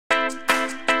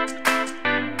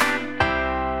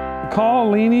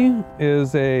CAULILINI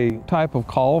is a type of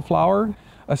cauliflower.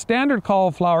 A standard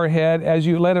cauliflower head, as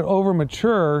you let it over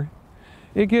mature,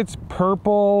 it gets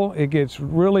purple, it gets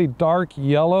really dark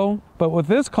yellow. But with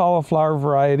this cauliflower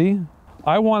variety,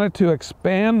 I wanted to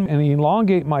expand and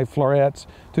elongate my florets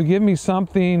to give me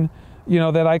something,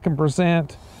 that I can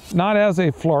present not as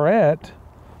a floret,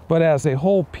 but as a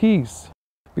whole piece.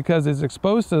 Because it's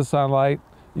exposed to the sunlight,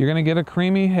 you're going to get a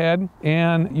creamy head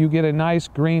and you get a nice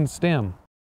green stem.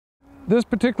 This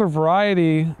particular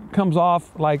variety comes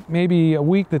off like maybe a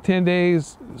week to 10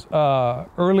 days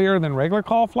earlier than regular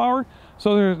cauliflower.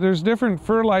 So there's different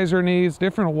fertilizer needs,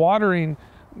 different watering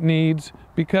needs,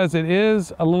 because it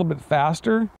is a little bit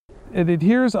faster. It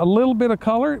adheres a little bit of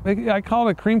color. I call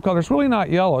it cream color. It's really not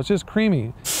yellow, it's just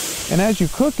creamy. And as you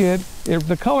cook it,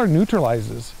 the color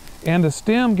neutralizes and the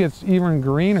stem gets even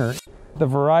greener. The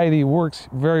variety works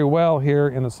very well here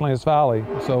in the Salinas Valley,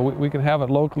 so we can have it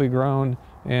locally grown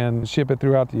and ship it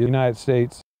throughout the United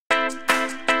States.